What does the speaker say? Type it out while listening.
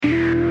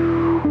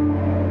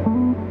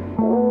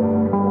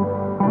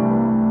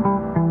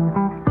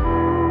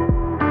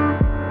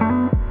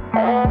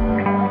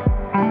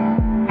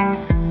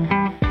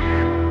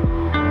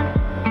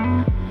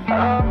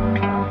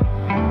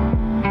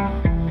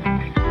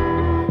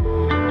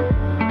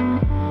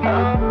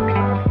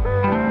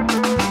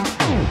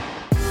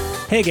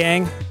Hey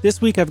gang, this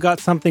week I've got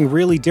something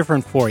really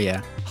different for you.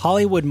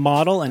 Hollywood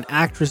model and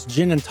actress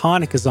Gin and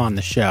Tonic is on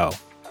the show.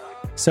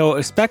 So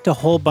expect a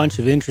whole bunch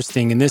of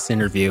interesting in this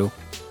interview.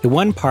 In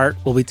one part,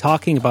 we'll be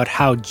talking about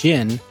how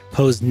Gin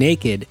posed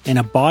naked in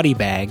a body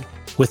bag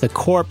with a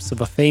corpse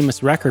of a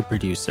famous record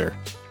producer.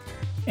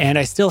 And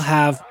I still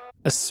have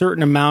a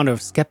certain amount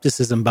of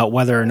skepticism about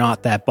whether or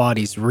not that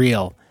body's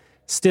real.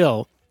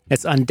 Still,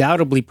 it's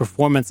undoubtedly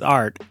performance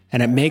art,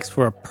 and it makes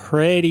for a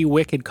pretty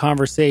wicked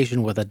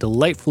conversation with a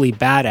delightfully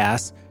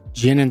badass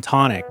Gin and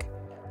Tonic.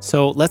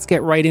 So let's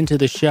get right into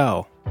the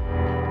show.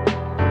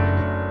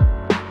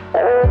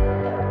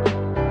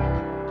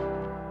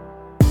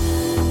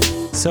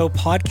 So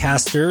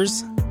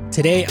podcasters,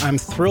 today I'm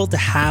thrilled to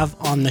have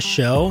on the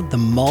show the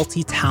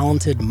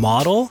multi-talented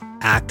model,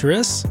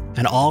 actress,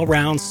 and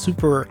all-around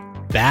super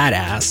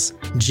badass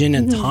Gin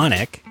and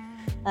Tonic.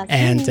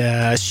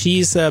 And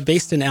she's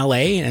based in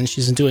LA, and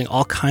she's been doing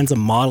all kinds of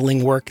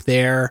modeling work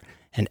there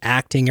and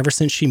acting ever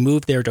since she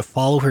moved there to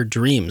follow her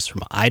dreams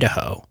from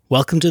Idaho.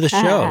 Welcome to the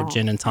show,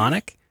 Gin and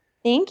Tonic.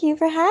 Thank you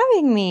for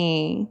having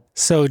me.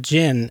 So,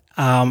 Gin,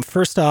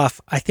 first off,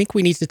 I think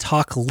we need to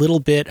talk a little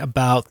bit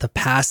about the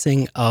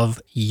passing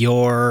of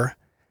your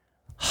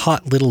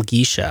hot little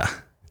geisha.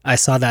 I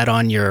saw that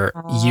on your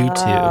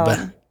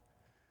YouTube.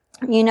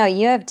 You know,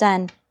 you have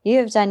done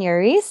your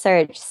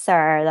research,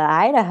 sir, the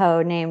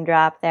Idaho name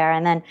drop there.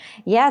 And then,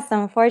 yes,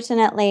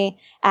 unfortunately,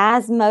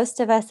 as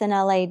most of us in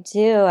LA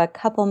do, a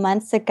couple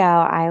months ago,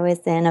 I was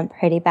in a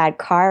pretty bad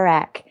car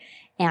wreck,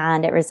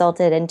 and it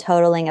resulted in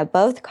totaling of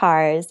both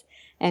cars,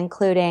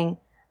 including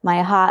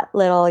my hot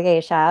little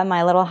geisha,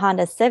 my little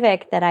Honda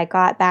Civic that I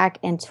got back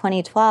in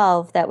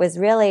 2012. That was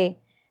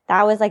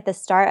like the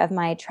start of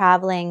my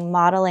traveling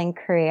modeling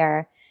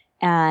career.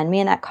 And me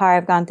and that car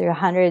have gone through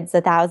hundreds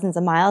of thousands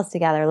of miles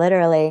together,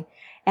 literally.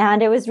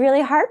 And it was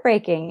really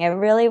heartbreaking. It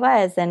really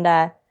was. And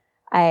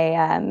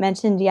I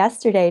mentioned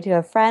yesterday to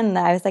a friend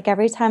that I was like,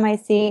 every time I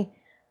see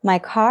my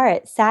car,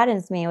 it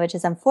saddens me, which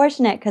is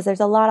unfortunate because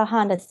there's a lot of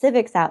Honda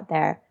Civics out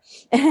there.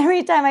 And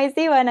every time I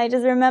see one, I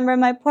just remember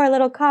my poor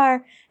little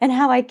car and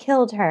how I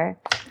killed her.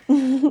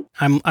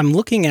 I'm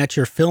looking at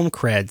your film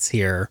creds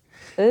here.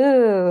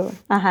 Ooh,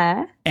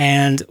 uh-huh.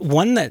 And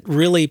one that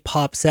really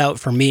pops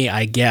out for me,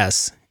 I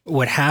guess,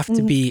 would have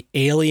to be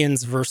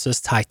Aliens versus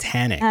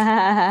Titanic.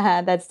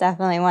 That's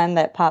definitely one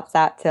that pops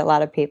out to a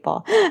lot of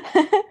people.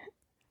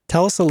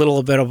 Tell us a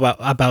little bit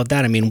about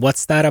that. I mean,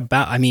 what's that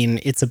about? I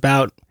mean, it's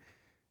about,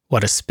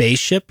 what, a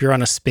spaceship? You're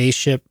on a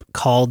spaceship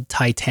called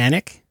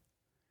Titanic?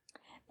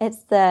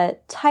 It's the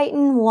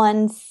Titan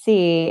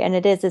 1C, and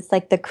it's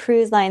like the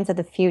cruise lines of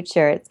the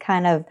future. It's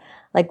kind of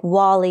like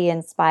Wall-E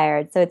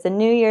inspired. So it's a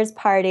New Year's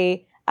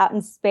party out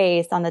in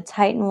space on the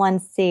Titan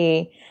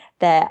 1C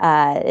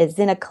that is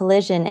in a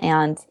collision,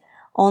 and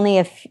only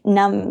a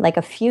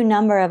few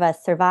number of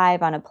us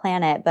survive on a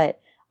planet. But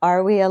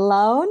are we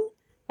alone?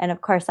 And of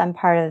course, I'm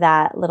part of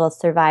that little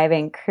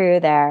surviving crew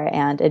there,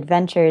 and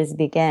adventures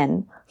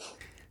begin.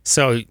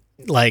 So,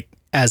 like,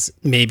 as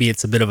maybe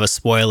it's a bit of a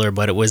spoiler,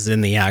 but it was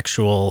in the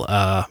actual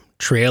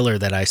trailer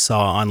that I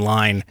saw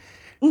online.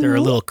 There are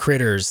little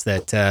critters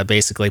that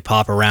basically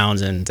pop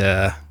around and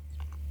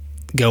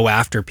go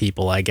after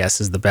people, I guess,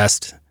 is the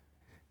best.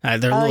 They're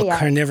little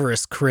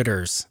carnivorous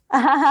critters.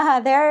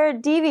 They're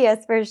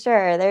devious for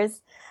sure.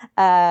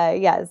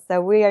 Yes,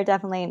 so we are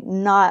definitely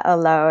not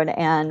alone,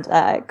 and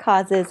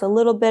causes a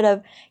little bit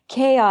of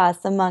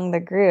chaos among the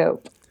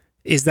group.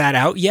 Is that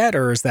out yet,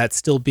 or is that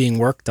still being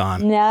worked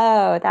on?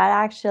 No,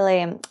 I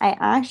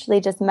actually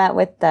just met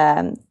with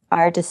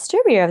our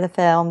distributor of the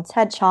film,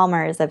 Ted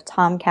Chalmers of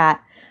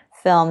Tomcat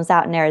Films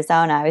out in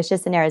Arizona. I was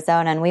just in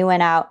Arizona, and we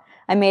went out.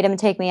 I made him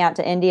take me out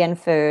to Indian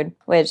food,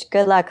 which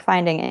good luck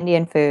finding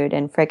Indian food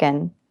in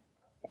frickin'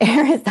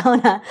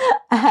 Arizona.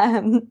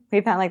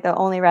 We found like the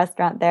only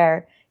restaurant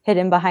there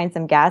hidden behind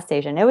some gas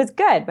station. It was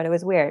good, but it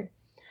was weird.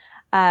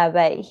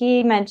 But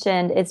he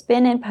mentioned it's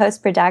been in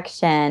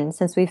post-production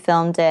since we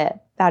filmed it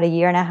about a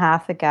year and a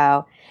half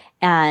ago.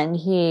 And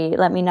he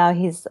let me know,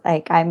 he's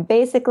like, I've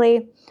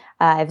given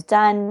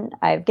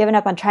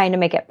up on trying to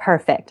make it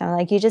perfect. I'm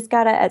like, you just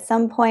gotta, at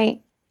some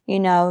point, you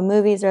know,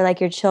 movies are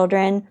like your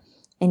children.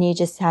 And you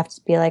just have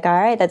to be like, all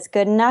right, that's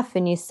good enough.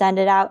 And you send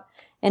it out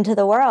into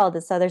the world.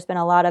 And so there's been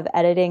a lot of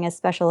editing and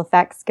special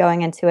effects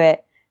going into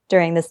it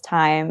during this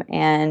time.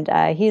 And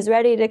he's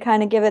ready to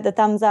kind of give it the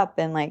thumbs up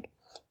and like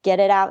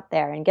get it out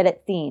there and get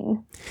it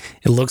seen.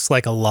 It looks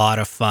like a lot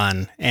of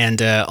fun.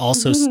 And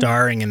also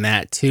starring in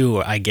that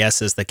too, I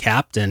guess, as the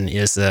captain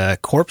is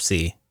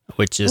Corpsey,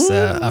 which is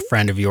a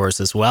friend of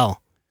yours as well.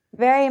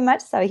 Very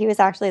much so. He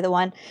was actually the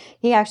one.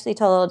 He actually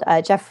told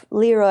Jeff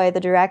Leroy, the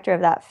director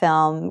of that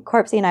film.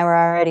 Corpsey and I were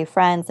already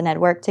friends and had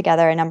worked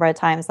together a number of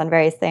times on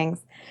various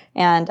things.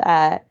 And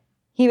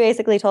he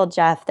basically told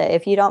Jeff that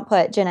if you don't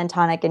put Gin and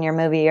Tonic in your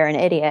movie, you're an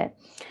idiot.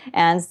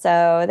 And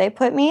so they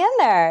put me in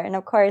there. And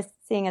of course,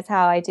 seeing as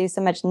how I do so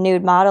much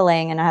nude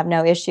modeling and I have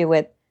no issue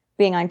with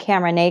being on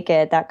camera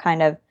naked, that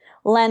kind of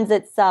lends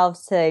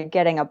itself to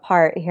getting a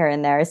part here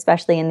and there,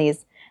 especially in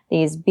these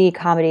these B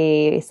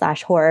comedy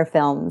 / horror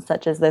films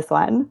such as this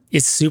one.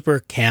 It's super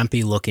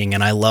campy looking,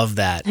 and I love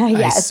that.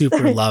 Yes. I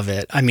super love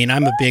it. I mean,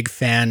 I'm a big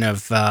fan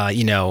of,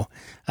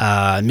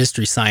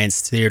 Mystery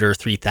Science Theater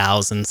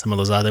 3000, some of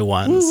those other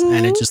ones,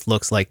 and it just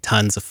looks like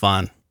tons of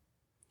fun.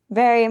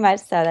 Very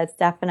much so. That's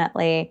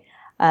definitely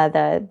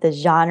the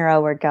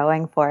genre we're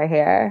going for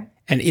here.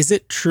 And is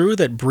it true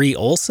that Brie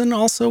Olson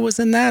also was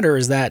in that, or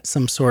is that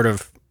some sort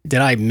of, did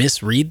I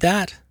misread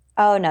that?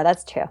 Oh, no,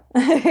 that's true.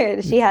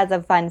 She has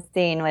a fun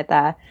scene with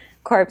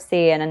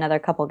Corpsey and another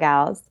couple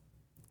gals.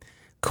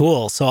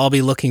 Cool. So I'll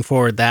be looking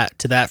forward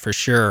to that for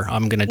sure.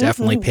 I'm going to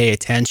definitely pay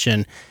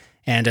attention.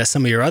 And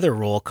some of your other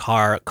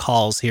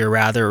calls here,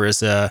 rather,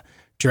 is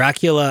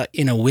Dracula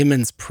in a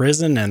Women's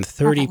Prison and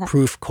 30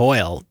 Proof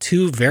Coil.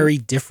 Two very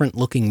different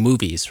looking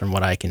movies from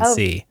what I can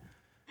see.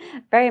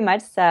 Very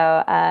much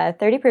so.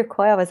 30 Proof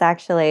Coil was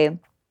actually,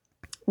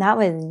 that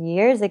was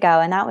years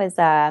ago, and that was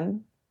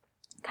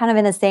kind of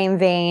in the same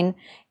vein.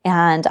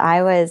 And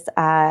I was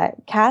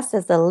cast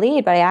as the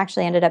lead, but I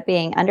actually ended up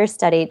being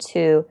understudy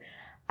to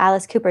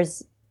Alice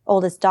Cooper's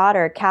oldest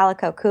daughter,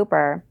 Calico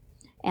Cooper.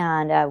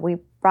 And we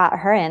brought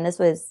her in. This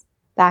was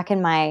back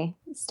in my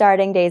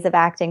starting days of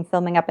acting,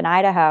 filming up in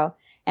Idaho.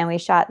 And we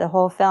shot the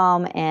whole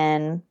film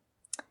in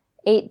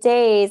 8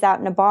 days out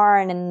in a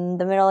barn in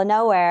the middle of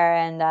nowhere.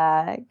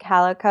 And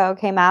Calico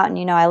came out,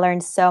 and, I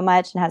learned so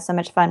much and had so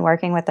much fun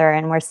working with her.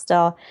 And we're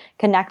still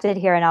connected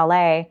here in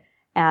LA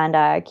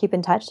and keep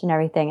in touch and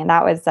everything. And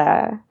that was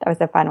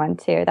a fun one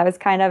too. That was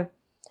kind of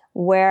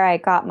where I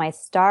got my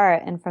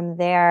start. And from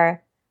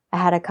there, I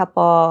had a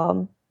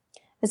couple.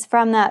 It was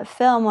from that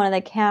film. One of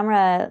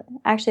the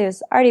actually, I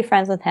was already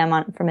friends with him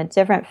from a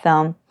different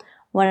film.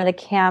 One of the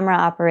camera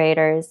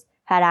operators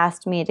had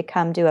asked me to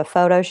come do a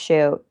photo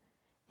shoot,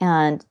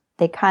 and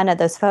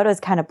those photos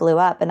kind of blew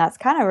up, and that's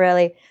kind of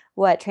really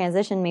what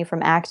transitioned me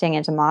from acting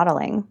into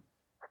modeling.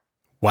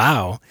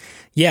 Wow.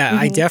 Yeah,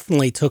 I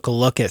definitely took a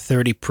look at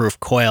 30 Proof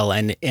Coil,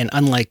 and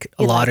unlike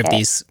a lot of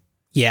these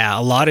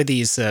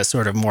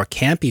sort of more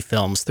campy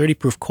films, 30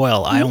 Proof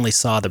Coil, I only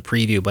saw the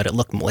preview, but it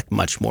looked like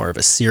much more of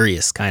a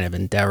serious kind of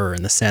endeavor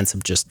in the sense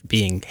of just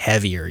being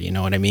heavier, you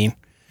know what I mean?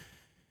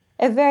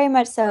 It very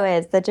much so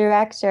is. The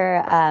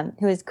director,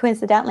 who was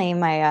coincidentally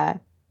my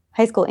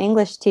high school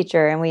English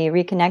teacher, and we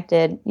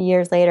reconnected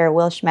years later,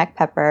 Will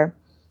Schmeckpepper,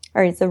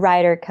 or he's the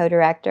writer,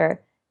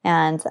 co-director,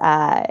 and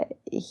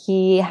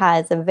he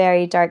has a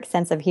very dark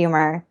sense of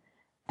humor,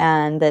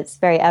 and that's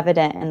very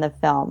evident in the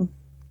film.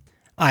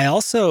 I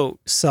also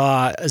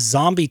saw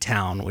Zombie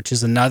Town, which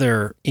is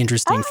another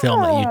interesting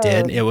film that you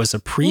did. It was a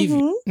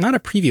preview, not a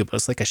preview, but it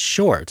was like a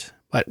short.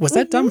 But was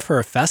that done for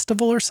a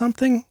festival or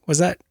something? Was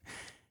that?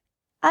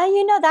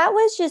 That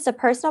was just a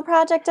personal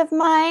project of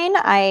mine.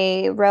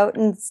 I wrote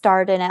and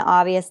starred in it,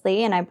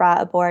 obviously, and I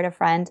brought aboard a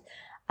friend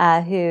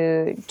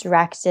who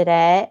directed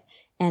it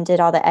and did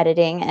all the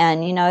editing.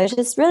 And, it was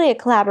just really a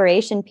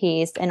collaboration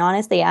piece. And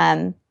honestly,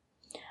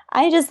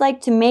 I just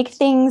like to make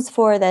things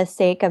for the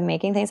sake of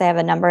making things. I have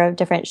a number of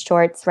different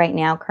shorts right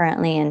now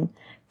currently in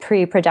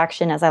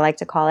pre-production, as I like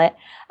to call it.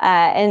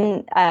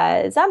 And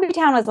Zombie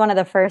Town was one of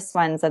the first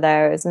ones of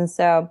those. And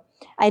so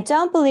I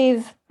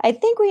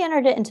think we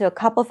entered it into a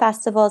couple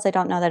festivals. I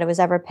don't know that it was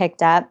ever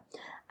picked up.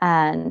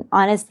 And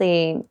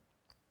honestly,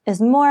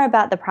 it's more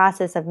about the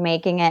process of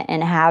making it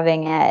and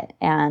having it.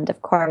 And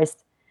of course,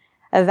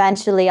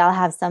 eventually I'll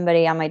have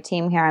somebody on my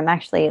team here. I'm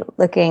actually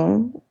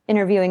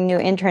interviewing new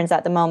interns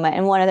at the moment.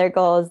 And one of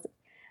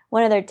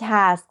their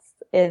tasks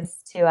is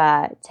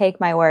to take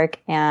my work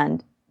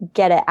and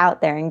get it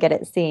out there and get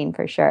it seen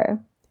for sure.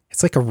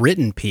 It's like a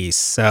written piece.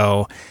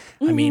 So,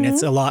 I mean,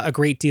 it's a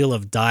great deal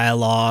of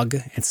dialogue.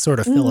 It's sort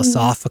of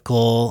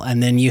philosophical.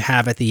 And then you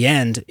have at the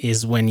end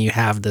is when you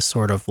have the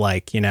sort of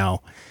like,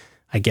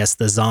 I guess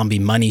the zombie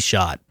money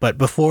shot. But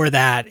before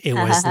that, it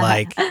was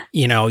like,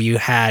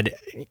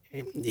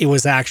 it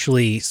was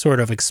actually sort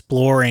of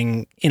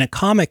exploring in a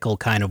comical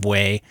kind of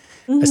way,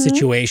 a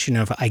situation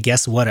of, I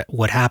guess,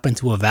 what happened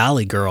to a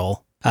Valley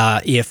girl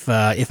if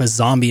a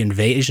zombie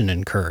invasion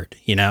occurred,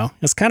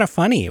 It's kind of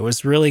funny. It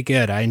was really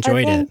good. I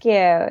enjoyed it. Thank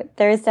you.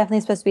 There is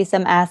definitely supposed to be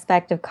some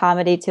aspect of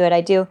comedy to it.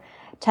 I do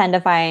tend to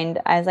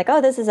find, I was like,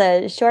 oh, this is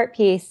a short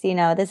piece,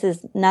 this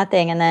is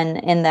nothing. And then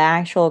in the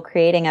actual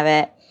creating of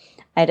it,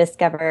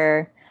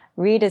 I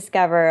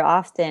rediscover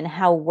often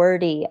how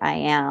wordy I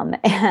am.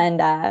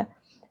 And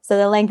so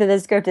the length of the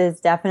script is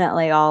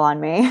definitely all on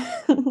me.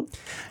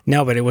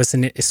 No, but it was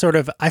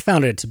I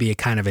found it to be a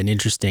kind of an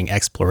interesting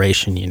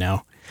exploration,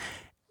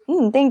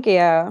 Thank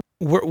you.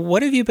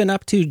 What have you been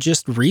up to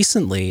just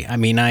recently? I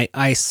mean,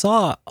 I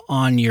saw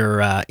on your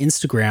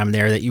Instagram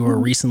there that you were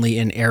recently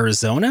in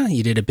Arizona.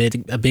 You did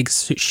a big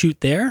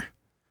shoot there?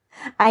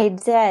 I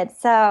did.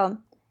 So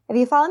if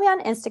you follow me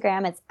on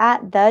Instagram, it's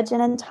at the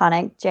Gin and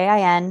Tonic,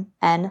 JINN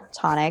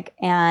Tonic.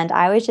 And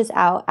I was just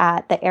out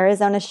at the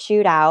Arizona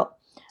Shootout,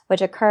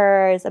 which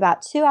occurs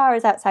about 2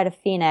 hours outside of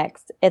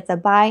Phoenix. It's a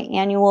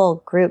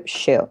biannual group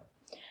shoot.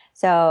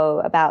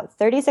 So about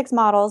 36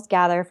 models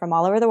gather from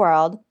all over the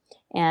world.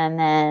 And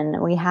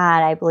then we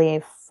had, I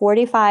believe,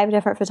 45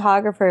 different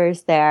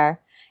photographers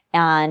there.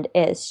 And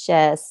it's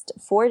just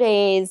 4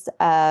 days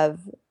of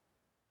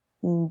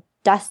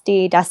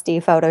dusty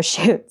photo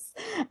shoots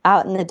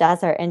out in the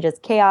desert and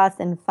just chaos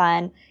and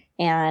fun.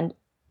 And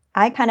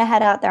I kind of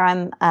head out there.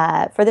 I'm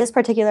for this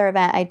particular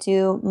event, I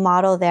do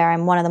model there.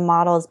 I'm one of the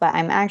models, but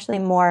I'm actually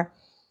more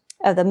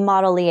of the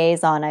model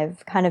liaison.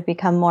 I've kind of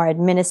become more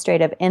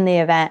administrative in the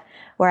event,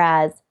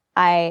 whereas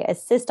I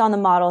assist on the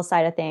model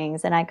side of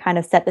things, and I kind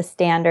of set the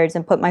standards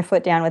and put my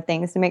foot down with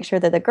things to make sure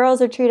that the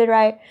girls are treated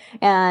right.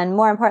 And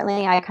more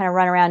importantly, I kind of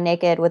run around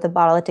naked with a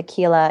bottle of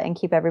tequila and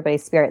keep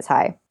everybody's spirits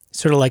high.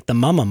 Sort of like the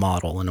mama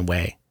model in a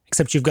way,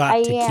 except you've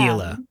got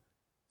tequila.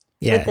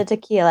 Yeah. With the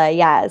tequila,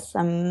 yes.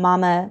 I'm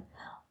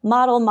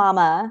model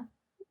mama.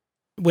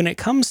 When it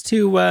comes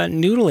to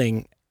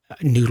noodling,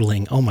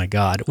 oh my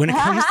God. When it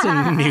comes to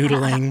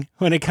noodling,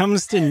 when it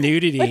comes to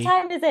nudity. What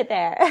time is it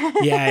there?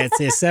 Yeah,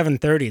 it's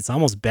 7:30. It's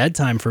almost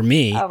bedtime for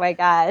me. Oh my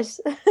gosh.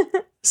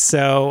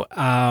 So,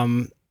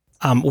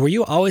 were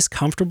you always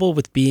comfortable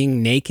with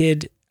being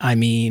naked? I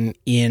mean,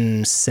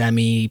 in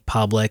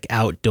semi-public,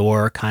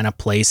 outdoor kind of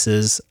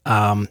places.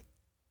 I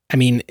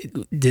mean,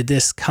 did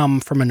this come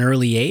from an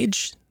early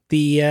age,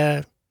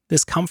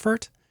 this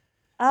comfort?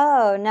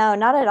 Oh, no,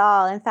 not at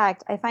all. In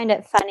fact, I find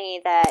it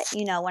funny that,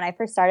 when I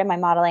first started my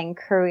modeling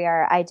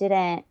career, I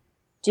didn't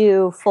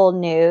do full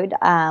nude,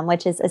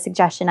 which is a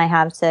suggestion I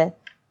have to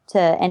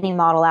any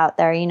model out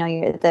there.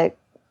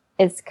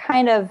 It's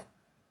kind of,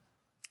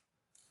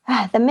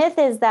 the myth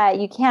is that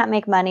you can't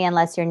make money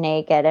unless you're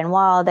naked. And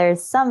while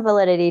there's some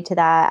validity to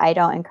that, I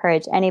don't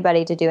encourage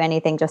anybody to do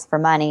anything just for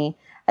money,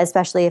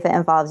 especially if it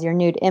involves your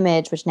nude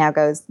image, which now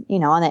goes,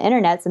 on the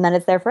internet, and then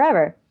it's there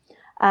forever.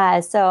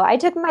 So I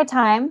took my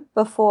time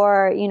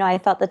before, I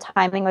felt the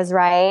timing was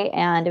right,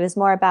 and it was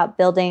more about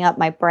building up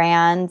my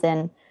brand,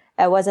 and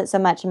it wasn't so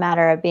much a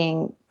matter of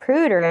being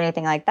prude or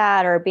anything like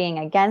that, or being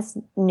against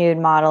nude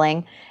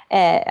modeling.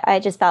 I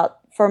just felt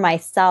for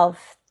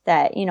myself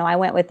that, I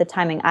went with the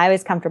timing I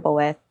was comfortable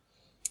with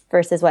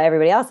versus what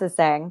everybody else is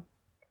saying.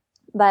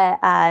 But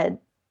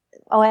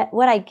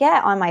what I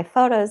get on my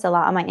photos a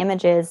lot, on my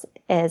images,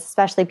 is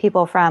especially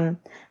people that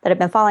have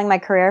been following my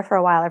career for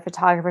a while, or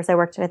photographers I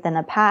worked with in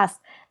the past,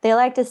 they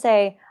like to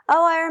say,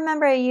 oh, I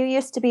remember you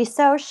used to be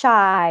so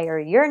shy, or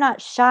you're not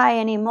shy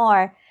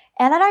anymore.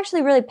 And that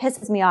actually really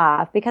pisses me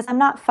off, because I'm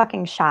not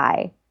fucking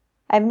shy.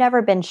 I've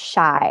never been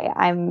shy.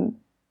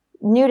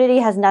 Nudity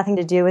has nothing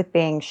to do with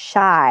being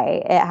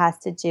shy. It has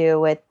to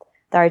do with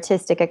the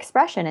artistic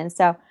expression. And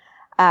so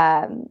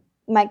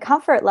my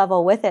comfort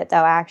level with it,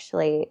 though,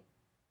 actually,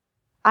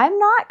 I'm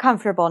not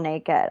comfortable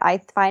naked. I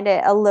find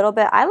it a little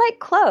bit, I like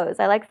clothes.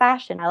 I like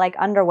fashion. I like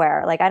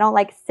underwear. I don't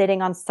like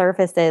sitting on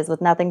surfaces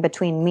with nothing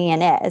between me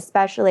and it,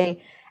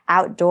 especially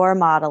outdoor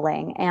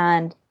modeling.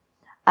 And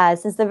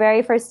since the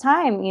very first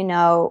time,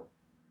 you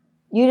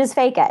just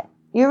fake it.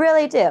 You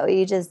really do.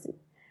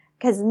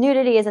 Because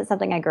nudity isn't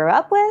something I grew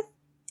up with,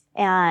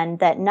 and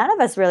that none of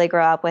us really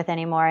grow up with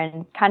anymore.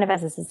 And kind of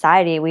as a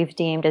society, we've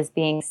deemed as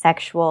being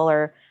sexual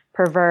or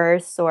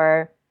perverse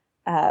or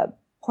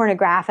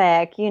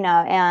pornographic,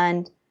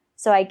 and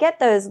so I get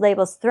those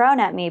labels thrown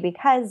at me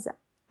because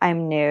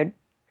I'm nude.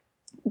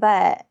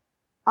 But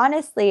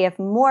honestly, if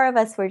more of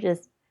us were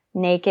just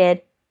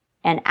naked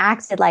and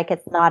acted like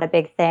it's not a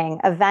big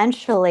thing,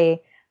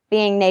 eventually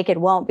being naked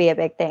won't be a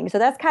big thing. So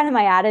that's kind of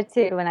my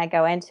attitude when I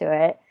go into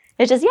it.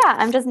 It's just,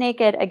 I'm just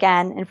naked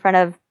again in front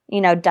of,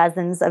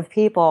 dozens of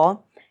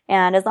people.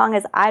 And as long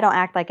as I don't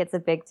act like it's a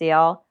big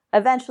deal,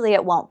 eventually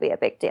it won't be a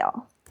big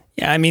deal.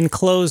 Yeah, I mean,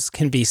 clothes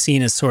can be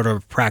seen as sort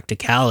of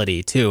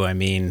practicality, too. I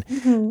mean,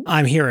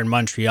 I'm here in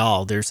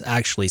Montreal. There's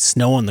actually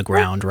snow on the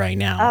ground right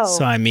now. Oh,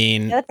 so, I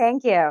mean... No,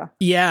 thank you.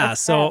 Yeah,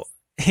 That's so...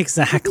 best.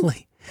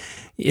 Exactly.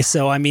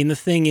 So, I mean, the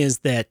thing is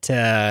that,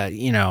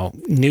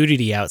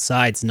 nudity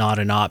outside's not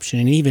an option.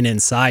 And even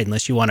inside,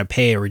 unless you want to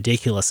pay a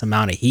ridiculous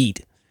amount of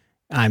heat,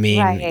 I mean,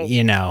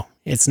 right.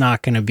 It's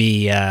not going to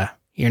be...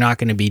 you're not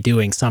going to be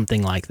doing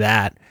something like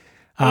that.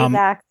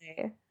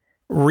 Exactly.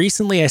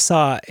 Recently, I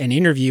saw an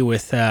interview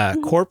with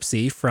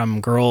Corpsey from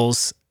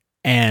Girls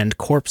and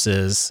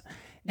Corpses,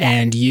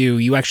 and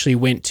you actually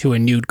went to a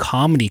nude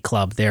comedy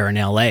club there in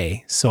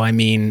LA. So, I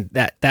mean,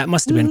 that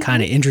must have been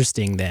kind of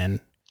interesting then.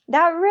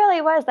 That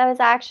really was. That was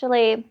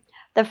actually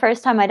the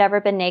first time I'd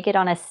ever been naked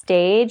on a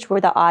stage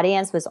where the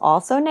audience was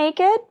also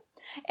naked.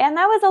 And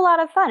that was a lot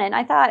of fun. And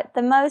I thought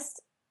the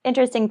most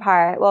interesting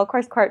part, well, of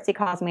course, Corpsey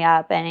calls me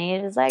up and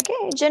he was like,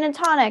 hey, Gin and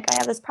Tonic, I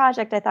have this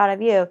project. I thought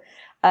of you.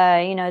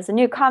 It's a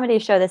new comedy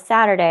show this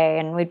Saturday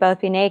and we'd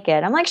both be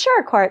naked. I'm like,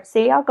 sure,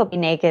 Corpsey, I'll go be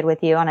naked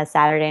with you on a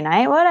Saturday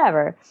night,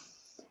 whatever.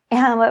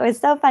 And what was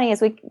so funny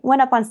is we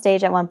went up on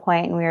stage at one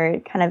point and we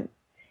were kind of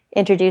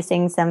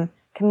introducing some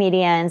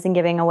comedians and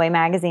giving away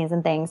magazines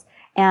and things.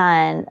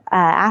 And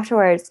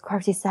afterwards,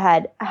 Corpsey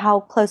said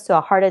how close to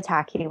a heart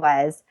attack he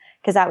was,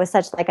 because that was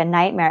such like a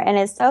nightmare. And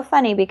it's so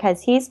funny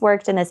because he's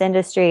worked in this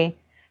industry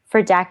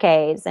for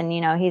decades. And,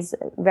 he's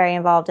very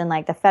involved in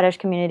like the fetish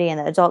community and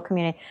the adult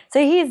community. So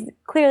he's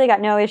clearly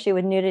got no issue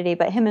with nudity,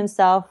 but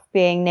himself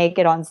being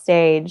naked on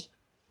stage,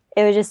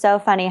 it was just so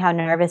funny how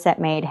nervous it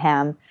made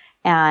him.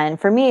 And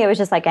for me, it was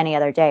just like any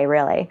other day,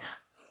 really.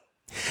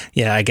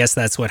 Yeah, I guess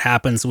that's what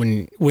happens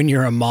when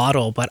you're a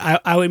model. But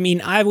I would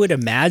mean, I would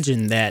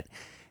imagine that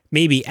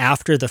maybe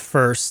after the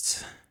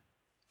first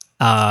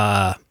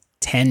 10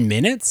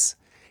 minutes,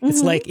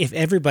 it's like if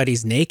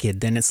everybody's naked,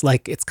 then it's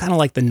kind of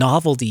like the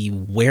novelty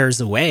wears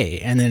away.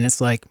 And then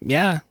it's like,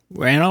 yeah,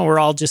 we're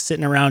all just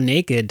sitting around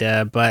naked.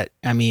 But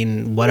I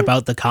mean, what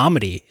about the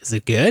comedy? Is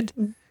it good?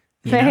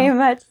 Very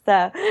much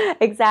so.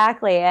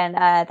 Exactly. And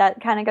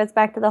that kind of goes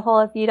back to the whole,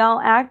 if you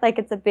don't act like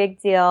it's a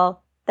big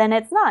deal, then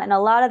it's not. And a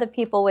lot of the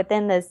people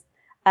within this,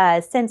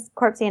 since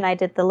Corpsey and I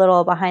did the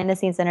little behind the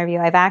scenes interview,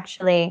 I've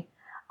actually,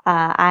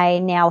 I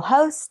now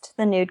host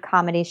the nude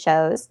comedy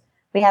shows.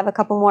 We have a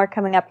couple more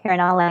coming up here in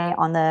LA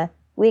on the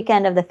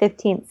weekend of the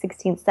 15th,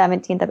 16th,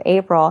 17th of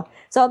April.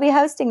 So I'll be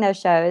hosting those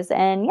shows.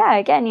 And yeah,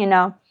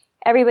 again,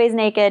 everybody's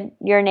naked,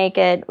 you're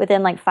naked.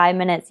 Within like 5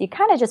 minutes, you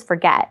kind of just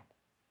forget.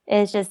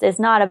 It's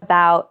not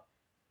about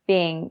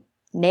being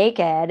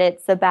naked.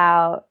 It's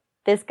about,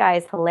 this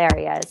guy's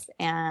hilarious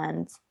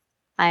and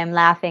I am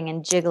laughing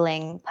and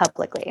jiggling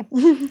publicly.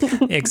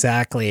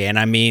 Exactly. And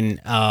I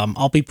mean,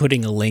 I'll be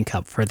putting a link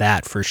up for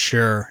that for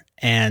sure.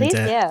 And Please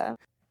do.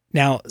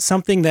 Now,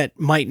 something that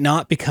might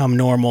not become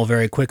normal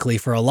very quickly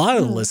for a lot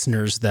of the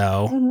listeners,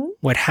 though,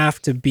 would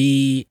have to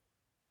be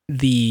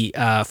the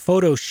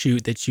photo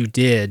shoot that you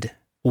did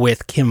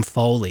with Kim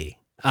Foley.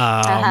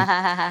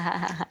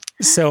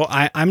 So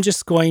I'm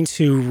just going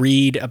to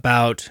read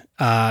about,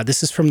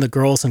 this is from the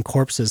Girls and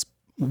Corpses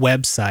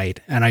website,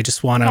 and I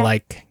just want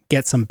to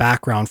get some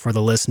background for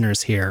the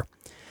listeners here.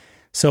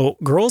 So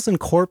Girls and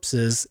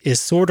Corpses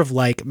is sort of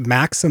like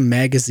Maxim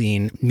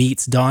magazine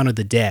meets Dawn of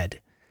the Dead.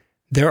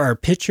 There are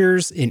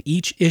pictures in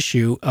each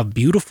issue of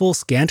beautiful,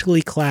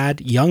 scantily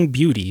clad young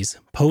beauties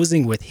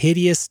posing with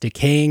hideous,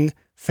 decaying,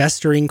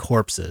 festering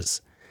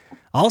corpses.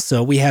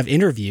 Also, we have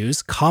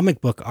interviews, comic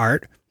book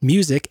art,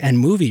 music and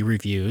movie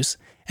reviews,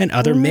 and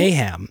other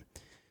mayhem.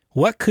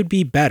 What could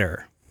be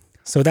better?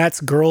 So that's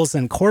Girls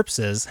and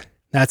Corpses.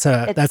 That's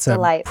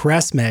a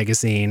press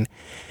magazine.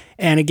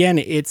 And again,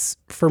 it's,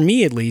 for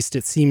me at least,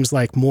 it seems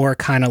like more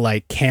kind of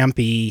like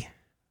campy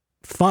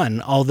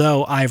fun,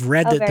 although I've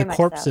read that the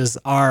corpses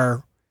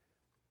are,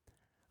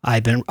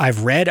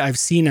 I've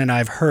seen and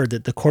I've heard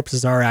that the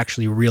corpses are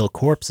actually real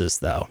corpses,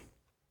 though.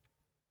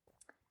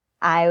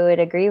 I would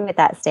agree with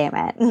that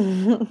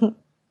statement.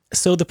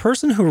 So the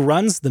person who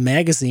runs the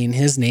magazine,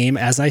 his name,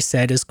 as I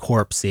said, is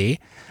Corpsey.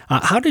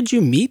 How did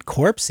you meet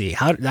Corpsey?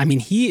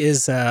 He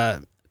is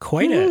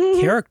quite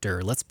a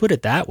character. Let's put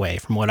it that way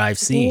from what I've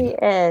seen. He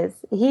is.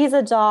 He's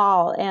a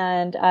doll.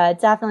 And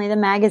definitely the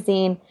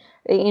magazine,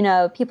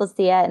 people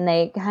see it and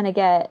they kind of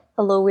get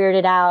a little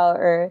weirded out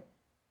or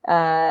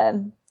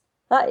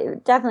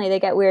definitely they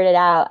get weirded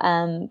out.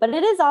 But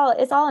it's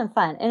all in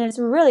fun. And it's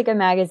a really good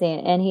magazine.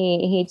 And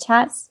he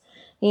chats,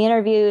 he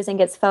interviews and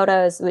gets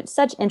photos with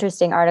such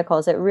interesting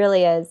articles. It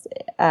really is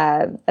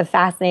a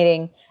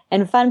fascinating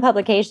and fun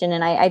publication.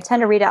 And I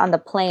tend to read it on the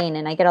plane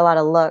and I get a lot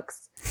of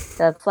looks.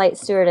 The flight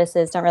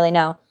stewardesses don't really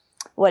know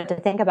what to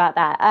think about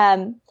that.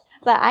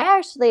 But I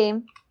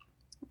actually,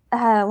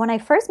 when I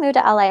first moved to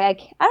LA, I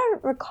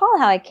don't recall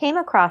how I came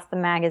across the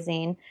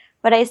magazine,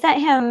 but I sent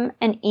him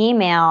an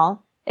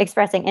email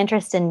expressing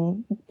interest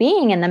in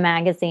being in the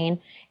magazine.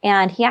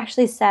 And he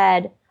actually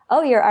said,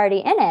 "Oh, you're already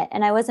in it."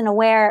 And I wasn't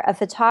aware a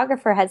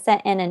photographer had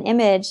sent in an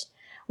image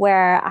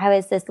where I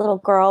was this little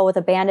girl with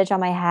a bandage on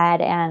my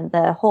head. And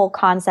the whole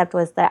concept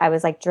was that I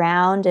was like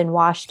drowned and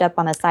washed up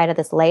on the side of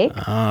this lake.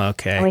 Oh,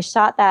 okay. And we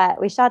shot that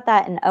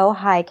in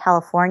Ojai,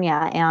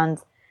 California. And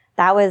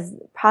that was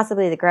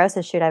possibly the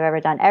grossest shoot I've ever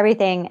done.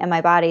 Everything in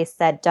my body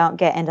said, don't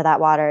get into that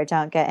water,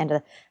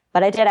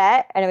 but I did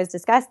it and it was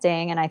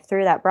disgusting. And I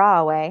threw that bra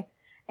away.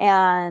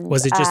 And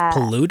was it just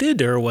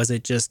polluted or was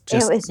it just?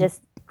 It was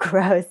just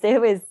gross.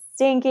 It was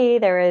stinky.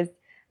 There was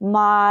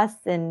moss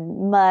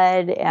and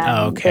mud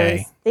and there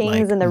was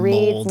things in the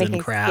reeds making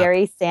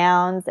scary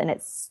sounds and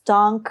it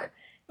stunk.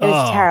 It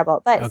was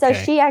terrible. But so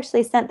she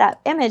actually sent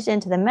that image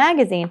into the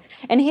magazine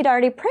and he'd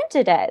already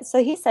printed it.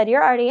 So he said,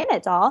 "You're already in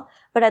it, doll,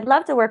 but I'd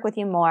love to work with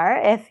you more.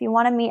 If you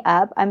want to meet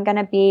up, I'm going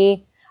to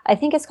be, I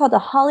think it's called the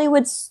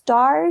Hollywood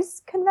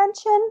Stars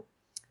Convention."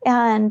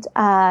 And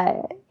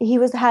he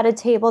had a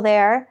table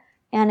there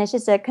and it's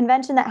just a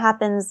convention that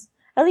happens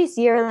at least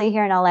yearly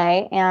here in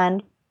LA.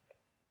 And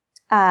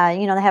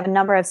they have a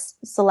number of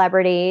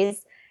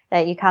celebrities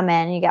that you come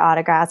in and you get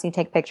autographs and you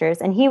take pictures.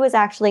 And he was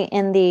actually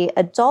in the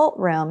adult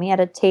room. He had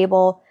a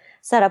table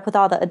set up with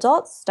all the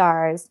adult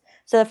stars.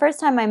 So the first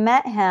time I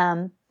met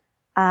him,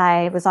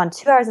 I was on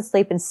 2 hours of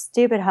sleep and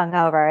stupid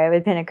hungover. It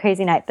had been a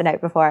crazy night the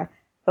night before,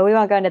 but we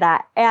won't go into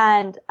that.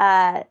 And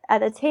at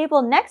the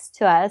table next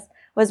to us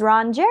was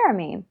Ron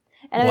Jeremy.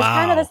 And it was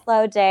kind of a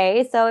slow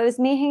day. So it was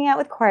me hanging out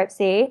with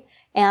Corpsey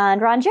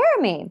and Ron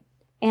Jeremy.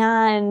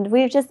 And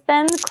we've just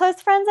been close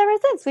friends ever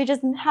since. We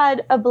just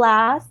had a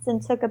blast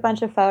and took a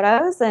bunch of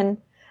photos. And,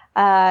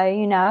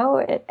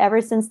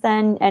 ever since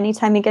then,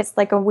 anytime he gets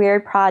like a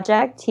weird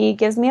project, he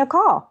gives me a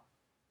call.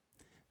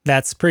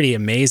 That's pretty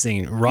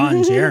amazing.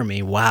 Ron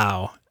Jeremy,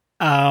 wow.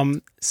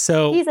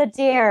 So he's a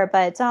dear,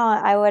 but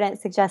I wouldn't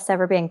suggest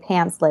ever being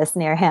pantsless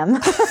near him.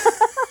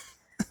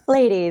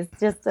 Ladies,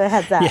 just a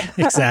heads up. yeah,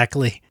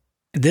 exactly.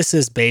 This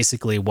is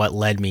basically what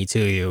led me to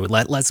you.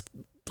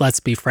 Let's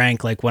be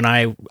frank. Like when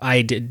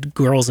I did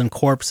Girls and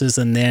Corpses,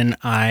 and then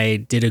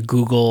I did a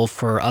Google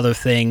for other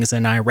things,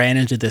 and I ran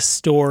into this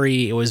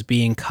story. It was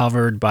being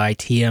covered by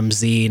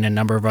TMZ and a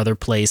number of other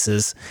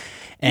places,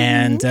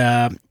 and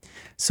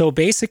so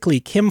basically,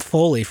 Kim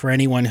Foley, for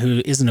anyone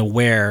who isn't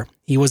aware,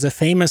 he was a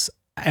famous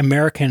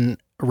American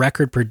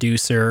record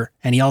producer,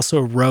 and he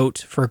also wrote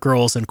for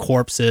Girls and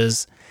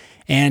Corpses,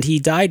 and he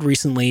died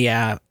recently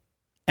at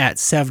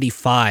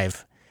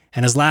 75.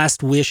 And his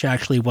last wish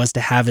actually was to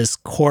have his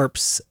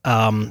corpse,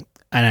 and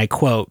I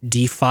quote,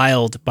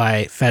 defiled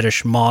by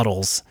fetish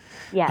models.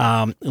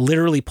 Yeah.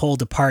 Literally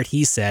pulled apart,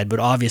 he said, but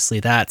obviously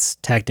that's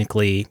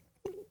technically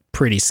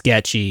pretty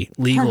sketchy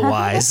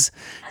legal-wise.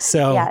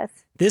 So Yes.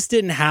 this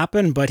didn't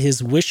happen, but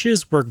his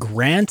wishes were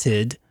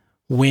granted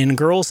when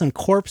Girls and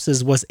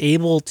Corpses was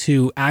able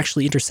to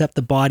actually intercept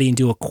the body and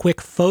do a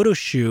quick photo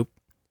shoot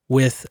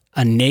with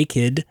a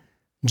naked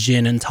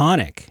gin and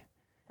tonic.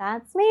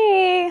 That's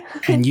me.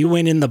 And you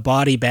went in the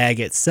body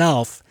bag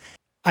itself.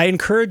 I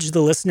encourage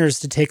the listeners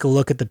to take a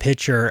look at the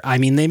picture. I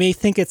mean, they may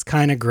think it's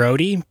kind of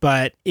grody,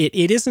 but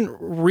it isn't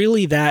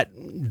really that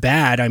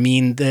bad. I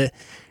mean,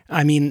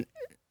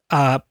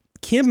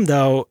 Kim,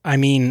 though, I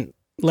mean,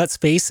 let's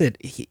face it,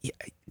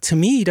 to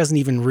me, he doesn't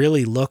even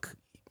really look,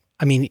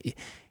 I mean,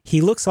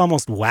 he looks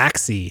almost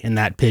waxy in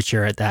that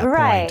picture at that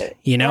point.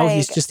 You know,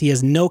 he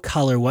has no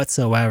color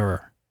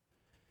whatsoever.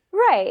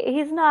 Right.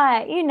 He's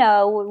not,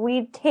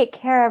 we take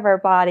care of our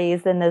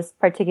bodies in this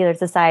particular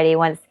society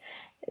once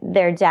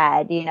they're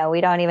dead.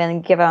 We don't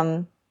even give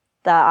them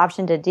the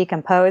option to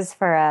decompose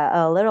for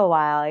a little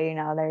while.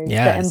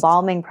 The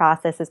embalming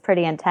process is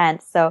pretty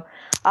intense. So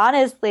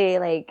honestly,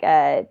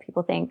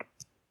 people think,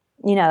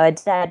 a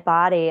dead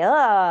body,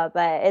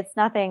 but it's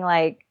nothing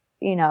like,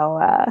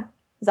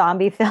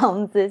 zombie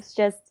films. It's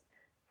just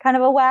kind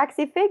of a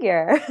waxy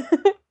figure.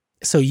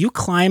 So you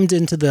climbed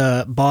into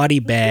the body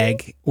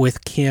bag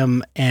with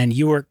Kim, and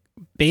you were,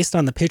 based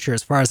on the picture,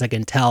 as far as I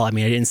can tell, I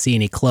mean, I didn't see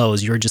any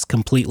clothes. You were just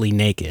completely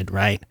naked,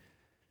 right?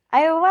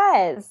 I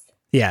was.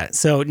 Yeah.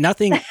 So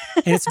nothing, and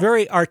it's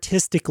very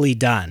artistically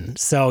done.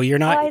 So you're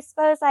not. Well, I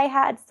suppose I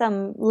had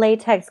some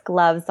latex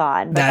gloves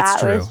on. But That's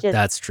true. Was just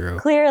That's true.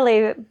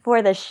 Clearly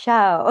for the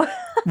show.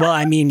 Well,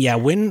 I mean, yeah,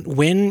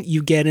 when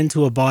you get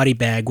into a body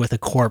bag with a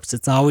corpse,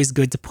 it's always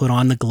good to put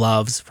on the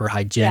gloves for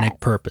hygienic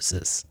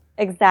purposes.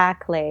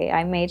 Exactly.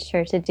 I made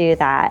sure to do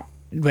that.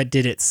 But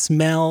did it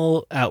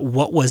smell?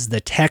 What was the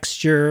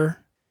texture?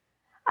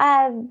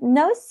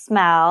 No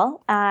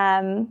smell.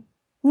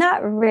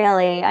 Not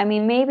really. I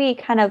mean, maybe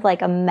kind of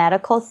like a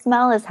medical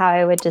smell is how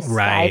I would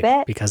describe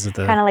it. Because of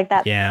the kind of like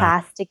that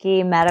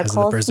plasticky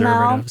medical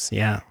preservatives, smell.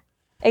 Yeah.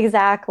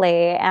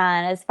 Exactly.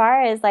 And as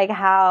far as like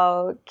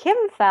how Kim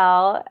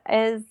felt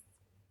is,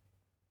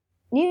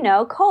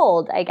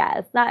 cold, I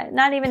guess.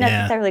 Not even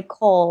necessarily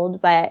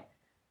cold, but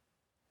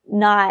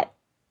not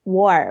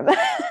warm.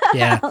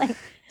 Yeah.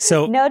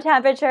 So no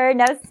temperature,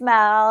 no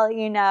smell,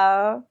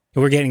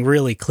 We're getting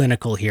really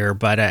clinical here,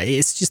 but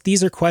it's just,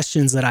 these are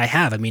questions that I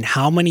have. I mean,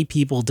 how many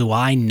people do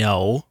I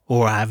know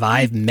or have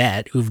I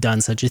met who've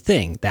done such a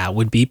thing? That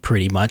would be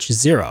pretty much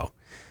zero.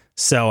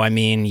 So, I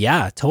mean,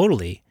 yeah,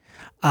 totally.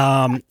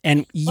 And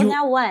you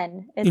now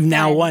one.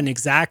 One,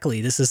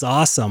 exactly. This is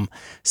awesome.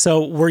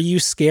 So were you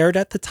scared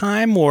at the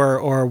time,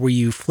 or were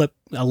you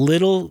a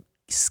little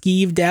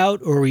skeeved out,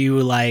 or were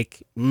you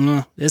like,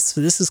 this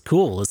is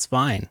cool, it's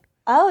fine?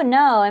 Oh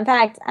no, in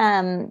fact,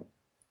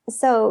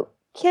 so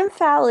Kim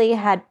Fowley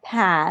had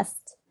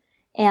passed,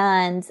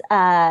 and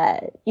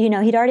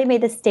he'd already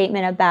made the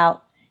statement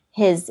about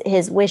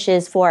his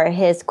wishes for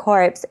his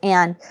corpse,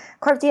 and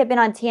Corpse had been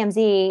on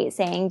TMZ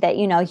saying that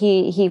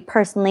he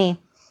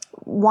personally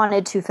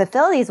wanted to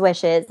fulfill these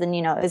wishes, and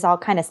it was all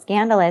kind of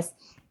scandalous.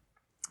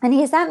 And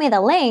he sent me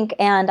the link,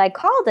 and I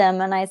called him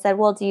and I said,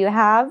 well, do you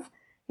have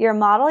your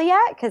model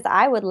yet? Because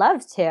I would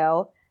love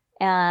to.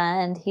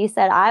 And he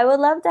said, I would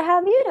love to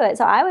have you do it.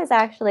 So I was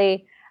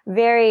actually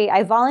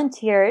I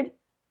volunteered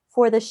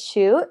for the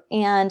shoot,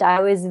 and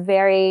I was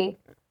very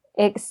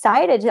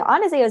excited.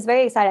 Honestly, I was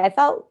very excited.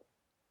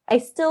 I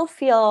still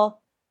feel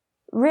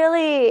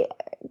really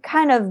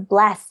kind of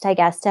blessed, I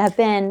guess, to have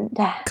been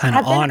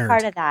honored.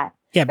 Part of that.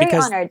 Yeah, very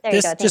because honored.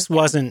 this just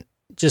wasn't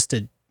just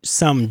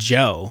some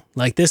Joe.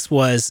 Like, this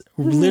was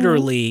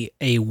literally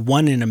a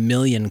 1 in a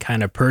million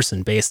kind of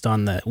person based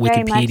on the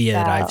Wikipedia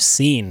that I've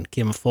seen.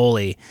 Kim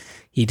Foley,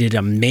 he did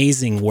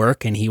amazing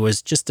work, and he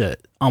was just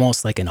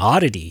almost like an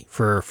oddity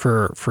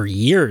for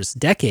years,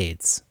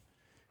 decades.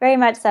 Very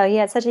much so. He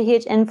had such a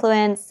huge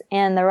influence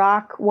in the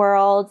rock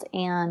world,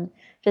 and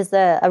just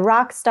a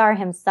rock star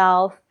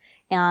himself,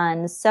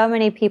 and so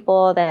many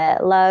people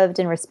that loved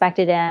and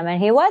respected him.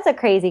 And he was a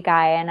crazy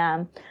guy,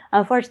 and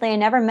unfortunately I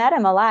never met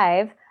him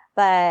alive.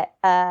 But,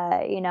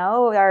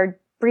 our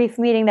brief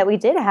meeting that we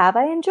did have,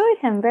 I enjoyed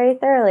him very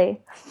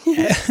thoroughly.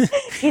 He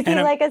seemed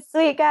like a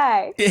sweet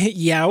guy.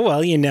 Yeah,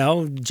 well,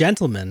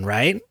 gentleman,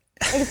 right?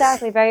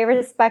 Exactly. Very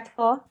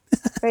respectful,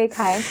 very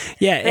kind.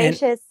 Yeah.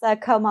 Gracious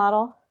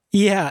co-model.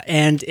 Yeah.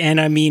 And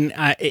I mean,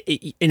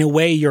 in a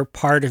way, you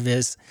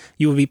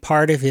will be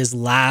part of his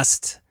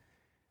last,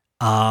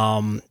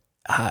 I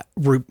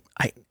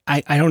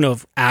don't know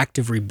if act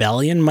of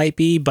rebellion might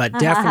be, but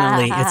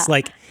definitely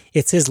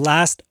it's his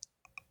last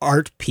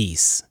art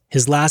piece,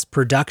 his last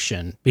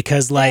production,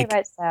 because Very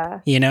much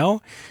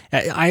so.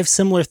 I have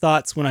similar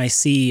thoughts when I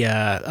see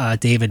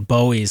David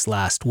Bowie's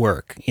last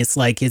work. It's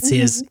like it's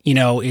his,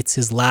 it's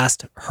his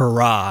last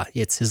hurrah.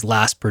 It's his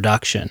last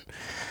production.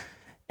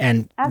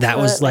 And Absolutely. That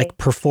was like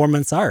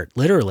performance art,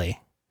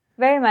 literally.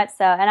 Very much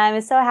so. And I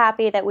was so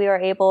happy that we were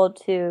able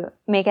to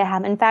make it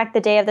happen. In fact,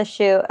 the day of the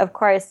shoot, of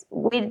course,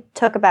 we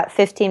took about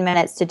 15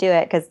 minutes to do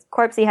it because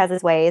Corpsey has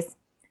his ways.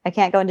 I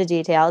can't go into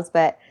details,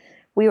 but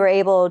we were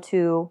able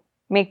to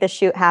make the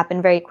shoot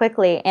happen very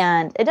quickly.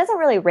 And it doesn't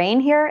really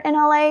rain here in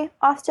LA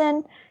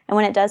often. And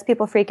when it does,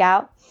 people freak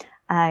out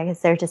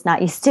because they're just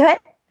not used to it.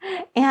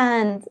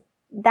 And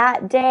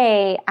that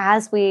day,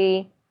 as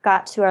we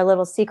got to our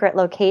little secret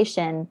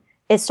location,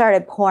 it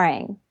started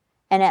pouring.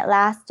 And it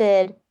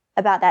lasted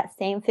about that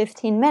same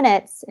 15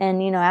 minutes.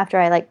 And, after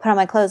I put on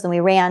my clothes and we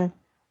ran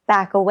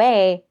back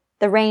away,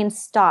 the rain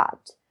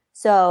stopped.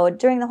 So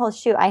during the whole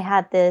shoot, I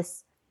had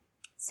this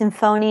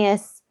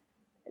symphonious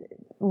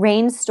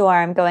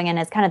rainstorm going in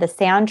as kind of the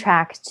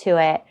soundtrack to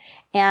it.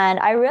 And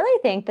I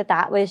really think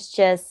that was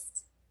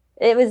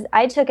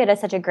I took it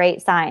as such a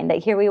great sign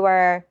that here we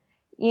were,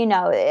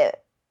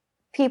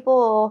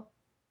 people,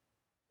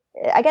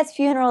 I guess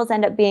funerals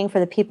end up being for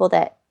the people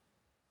that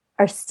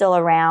are still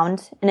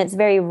around. And it's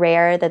very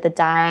rare that the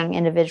dying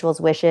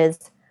individual's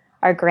wishes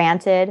are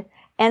granted.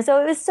 And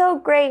so it was so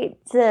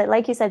great to,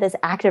 like you said, this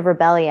act of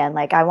rebellion.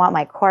 Like, I want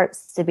my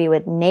corpse to be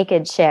with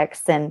naked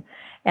chicks and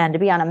to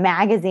be on a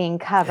magazine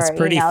cover. It's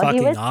pretty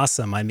fucking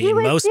awesome. I mean,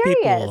 most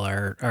people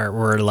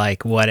were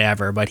like,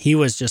 whatever, but he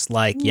was just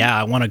like, yeah,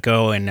 I want to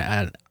go and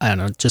I don't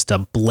know, just a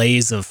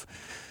blaze of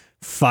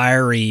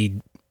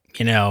fiery,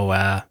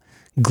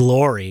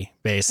 glory,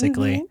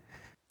 basically. Mm-hmm.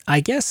 I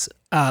guess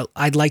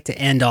I'd like to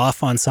end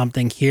off on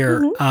something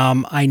here.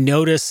 Mm-hmm. I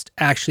noticed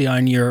actually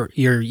on your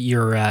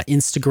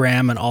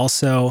Instagram and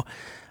also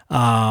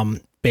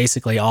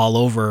basically all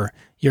over,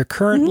 you're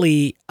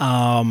currently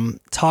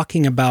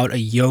talking about a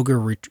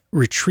yoga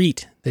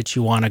retreat that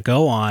you want to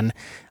go on.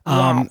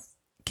 Yes.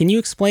 Can you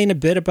explain a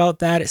bit about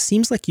that? It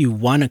seems like you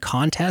won a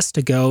contest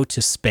to go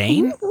to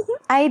Spain. Mm-hmm.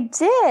 I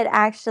did,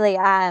 actually.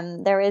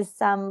 There was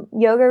some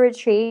yoga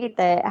retreat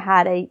that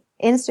had a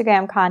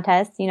Instagram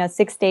contest,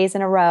 6 days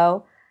in a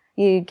row.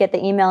 You get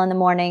the email in the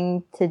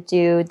morning to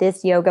do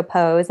this yoga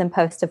pose and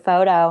post a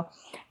photo.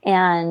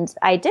 And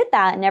I did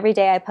that. And every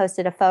day I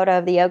posted a photo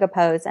of the yoga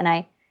pose. And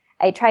I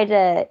tried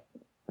to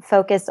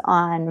focus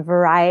on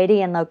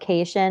variety and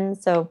location.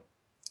 So,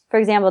 for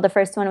example, the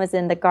first one was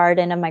in the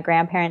garden of my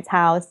grandparents'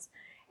 house.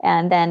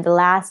 And then the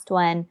last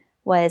one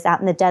was out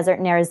in the desert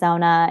in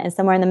Arizona. And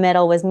somewhere in the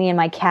middle was me and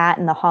my cat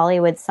and the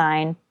Hollywood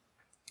sign.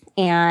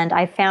 And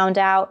I found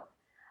out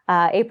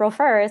April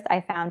 1st,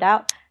 I found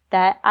out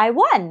that I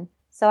won.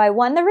 So I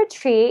won the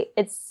retreat.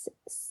 It's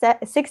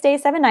 6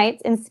 days, 7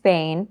 nights in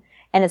Spain.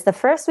 And it's the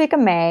first week of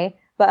May.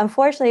 But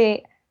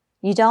unfortunately,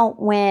 you don't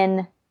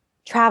win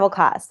travel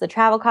costs. The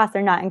travel costs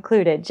are not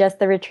included, just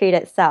the retreat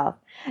itself.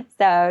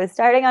 So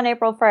starting on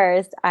April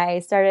 1st, I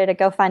started a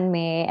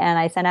GoFundMe and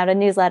I sent out a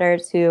newsletter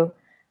to,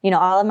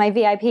 all of my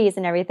VIPs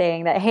and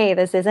everything that, hey,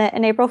 this isn't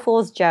an April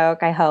Fool's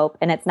joke, I hope.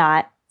 And it's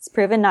not. It's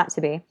proven not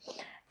to be.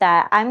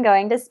 That I'm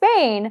going to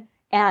Spain.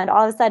 And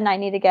all of a sudden, I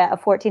need to get a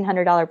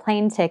 $1,400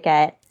 plane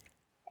ticket.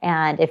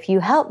 And if you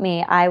help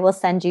me, I will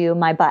send you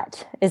my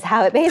butt, is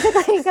how it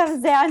basically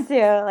comes down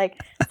to.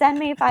 Like, send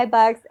me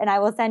 $5 and I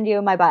will send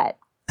you my butt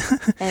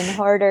in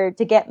order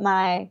to get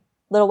my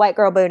little white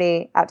girl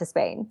booty out to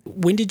Spain.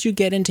 When did you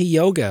get into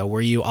yoga? Were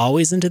you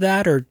always into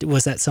that, or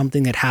was that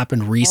something that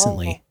happened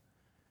recently?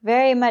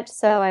 Very much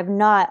so. I've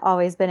not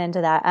always been into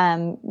that.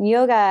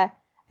 Yoga,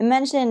 I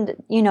mentioned,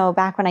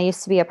 back when I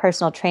used to be a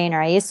personal trainer,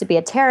 I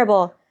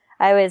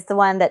was the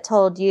one that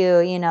told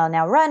you,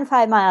 now run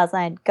 5 miles,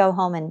 and I'd go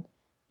home and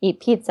eat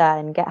pizza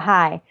and get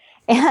high.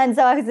 And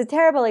so I was a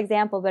terrible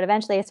example, but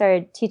eventually I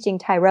started teaching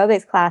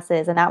aerobics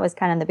classes, and that was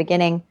kind of the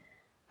beginning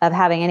of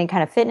having any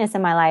kind of fitness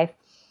in my life.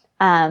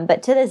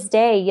 But to this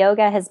day,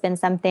 yoga has been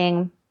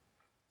something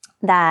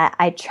that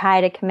I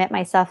try to commit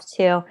myself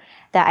to,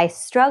 that I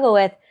struggle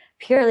with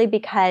purely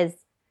because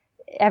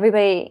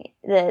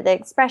the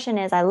expression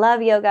is, I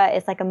love yoga.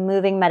 It's like a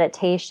moving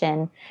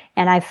meditation,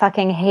 and I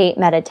fucking hate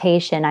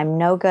meditation. I'm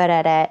no good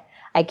at it.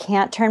 I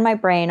can't turn my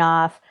brain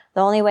off.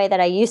 The only way that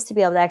I used to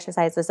be able to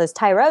exercise was those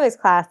aerobics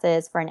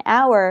classes for an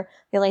hour.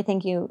 The only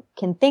thing you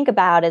can think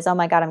about is, oh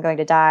my God, I'm going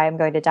to die. I'm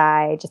going to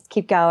die. Just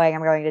keep going.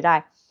 I'm going to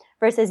die.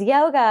 Versus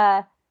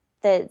yoga,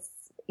 that's,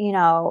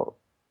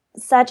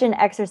 such an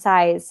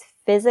exercise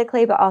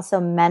physically, but also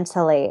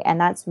mentally. And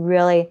that's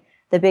really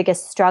the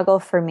biggest struggle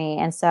for me.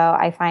 And so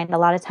I find a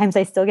lot of times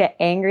I still get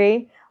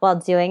angry while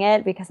doing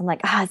it because I'm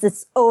like, is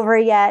this over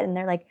yet? And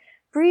they're like,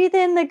 breathe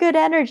in the good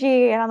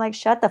energy. And I'm like,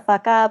 shut the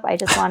fuck up. I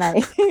just want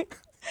to.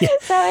 Yeah.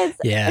 So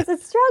it's a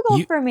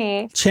struggle for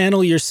me.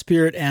 Channel your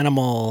spirit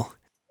animal.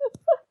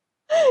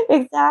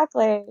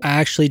 Exactly. I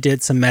actually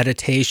did some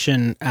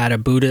meditation at a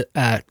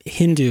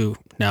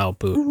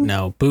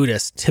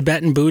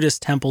Tibetan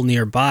Buddhist temple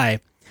nearby.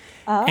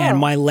 Oh. And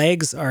my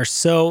legs are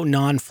so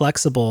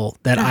non-flexible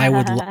that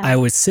I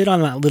would sit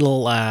on that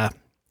little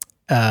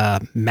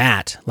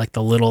mat, like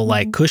the little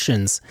like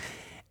cushions,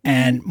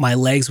 and my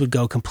legs would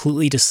go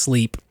completely to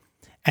sleep.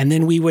 And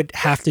then we would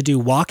have to do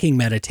walking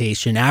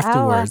meditation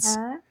afterwards.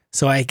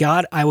 So I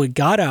got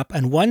up,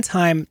 and one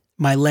time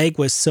my leg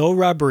was so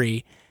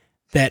rubbery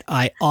that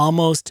I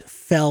almost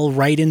fell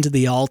right into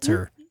the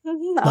altar.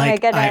 My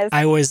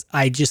goodness.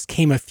 I just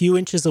came a few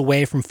inches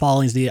away from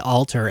falling to the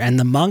altar, and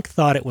the monk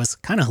thought it was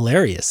kind of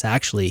hilarious,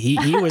 actually.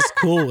 He was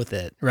cool with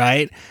it,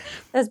 right?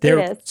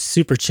 They're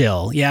super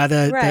chill. Yeah,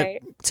 the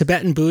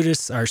Tibetan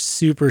Buddhists are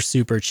super,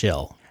 super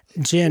chill.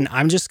 Jin,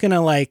 I'm just going to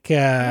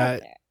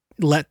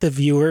let the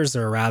viewers,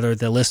 or rather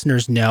the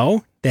listeners,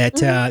 know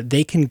that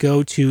they can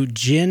go to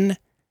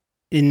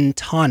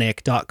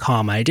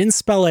jinintonic.com. I didn't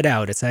spell it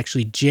out. It's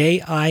actually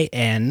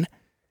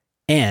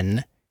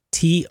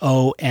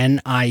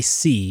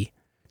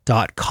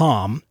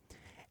JINNTONIC.com.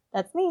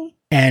 That's me.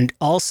 And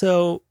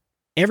also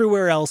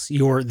everywhere else,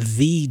 you're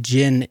the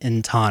Gin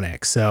and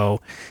Tonic.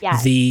 So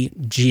the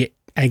G,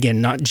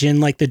 again, not gin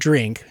like the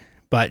drink,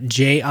 but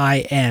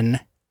JINNTONIC.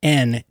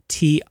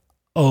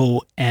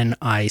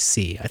 I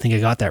think I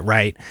got that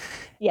right.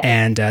 Yes.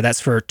 And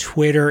that's for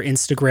Twitter,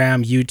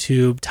 Instagram,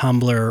 YouTube,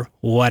 Tumblr,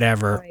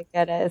 whatever. Oh my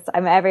goodness.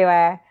 I'm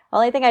everywhere.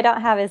 Only thing I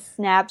don't have is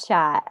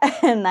Snapchat,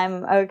 and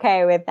I'm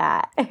okay with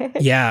that.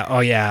 Yeah. Oh,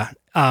 yeah.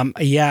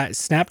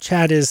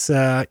 Snapchat is,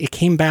 it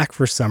came back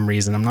for some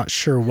reason. I'm not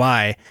sure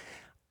why.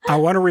 I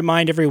want to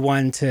remind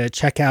everyone to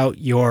check out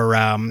your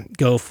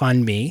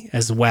GoFundMe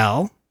as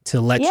well to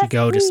let you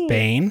go to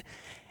Spain.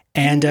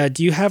 And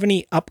do you have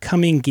any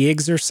upcoming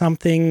gigs or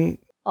something?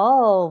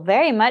 Oh,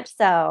 very much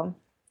so.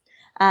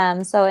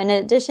 So in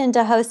addition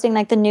to hosting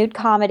like the nude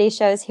comedy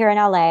shows here in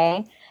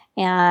LA,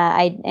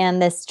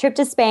 and this trip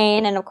to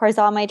Spain, and of course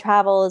all my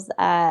travels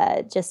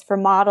just for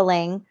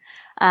modeling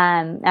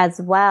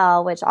as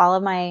well, which all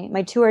of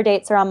my tour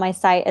dates are on my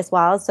site as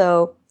well.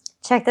 So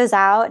check those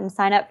out and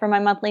sign up for my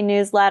monthly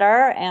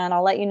newsletter, and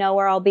I'll let you know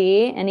where I'll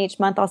be. And each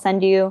month I'll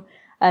send you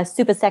a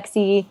super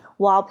sexy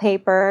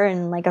wallpaper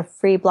and like a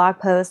free blog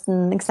post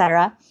and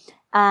etc.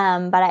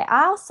 But I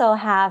also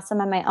have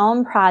some of my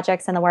own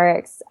projects in the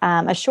works.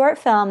 A short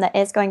film that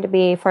is going to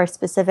be for a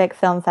specific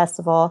film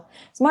festival.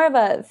 It's more of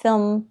a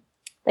film,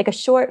 like a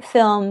short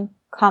film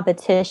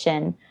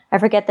competition. I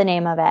forget the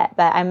name of it,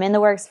 but I'm in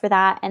the works for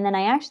that. And then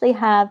I actually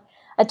have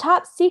a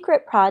top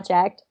secret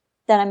project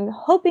that I'm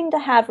hoping to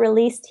have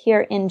released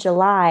here in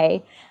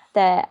July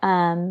that,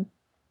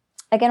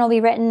 again, will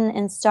be written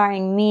and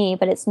starring me,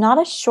 but it's not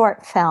a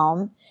short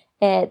film.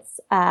 It's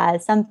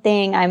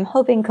something I'm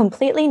hoping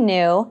completely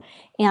new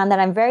and that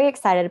I'm very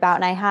excited about.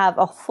 And I have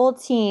a full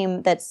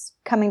team that's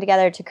coming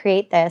together to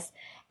create this.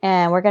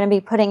 And we're going to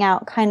be putting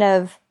out kind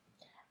of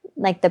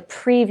like the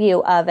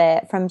preview of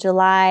it from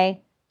July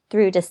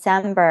through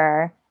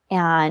December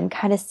and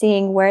kind of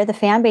seeing where the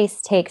fan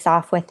base takes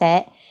off with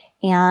it.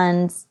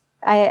 And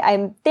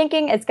I'm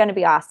thinking it's going to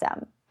be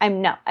awesome.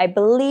 I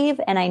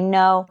believe and I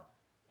know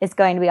it's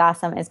going to be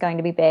awesome. It's going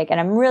to be big. And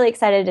I'm really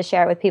excited to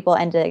share it with people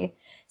and to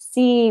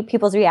see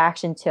people's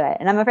reaction to it.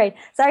 And I'm afraid,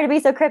 sorry to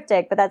be so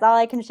cryptic, but that's all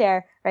I can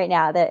share right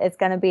now, that it's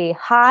going to be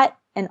hot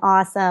and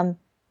awesome.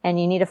 And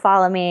you need to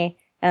follow me,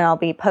 and I'll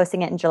be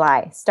posting it in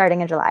July,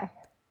 starting in July.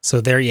 So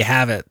there you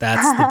have it.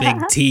 That's the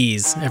big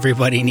tease.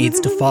 Everybody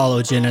needs to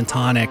follow Gin and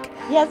Tonic.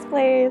 Yes,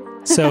 please.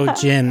 So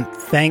Gin,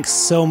 thanks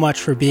so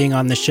much for being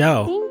on the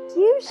show. Thank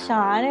you,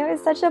 Sean. It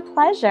was such a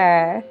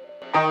pleasure.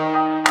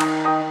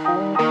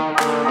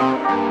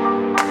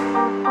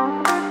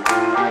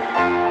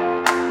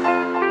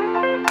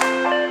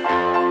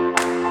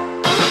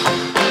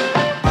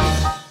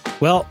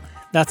 Well,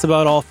 that's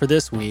about all for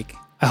this week.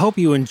 I hope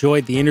you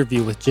enjoyed the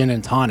interview with Gin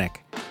and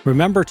Tonic.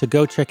 Remember to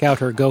go check out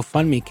her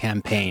GoFundMe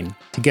campaign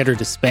to get her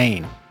to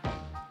Spain.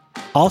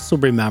 Also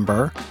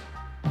remember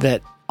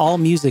that all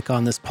music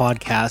on this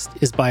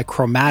podcast is by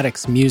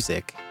Chromatics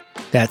Music.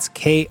 That's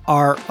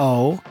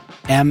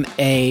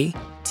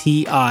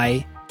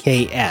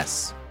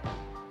KROMATIKS.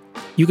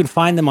 You can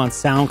find them on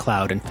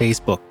SoundCloud and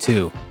Facebook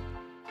too.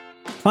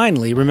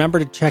 Finally, remember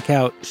to check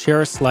out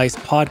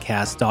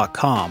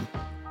shareaslicepodcast.com.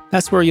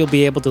 That's where you'll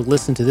be able to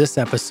listen to this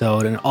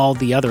episode and all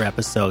the other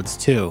episodes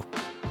too.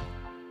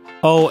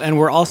 Oh, and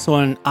we're also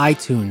on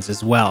iTunes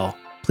as well.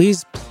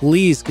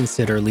 Please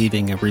consider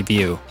leaving a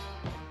review.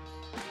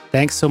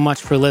 Thanks so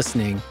much for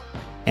listening,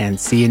 and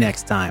see you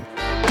next time.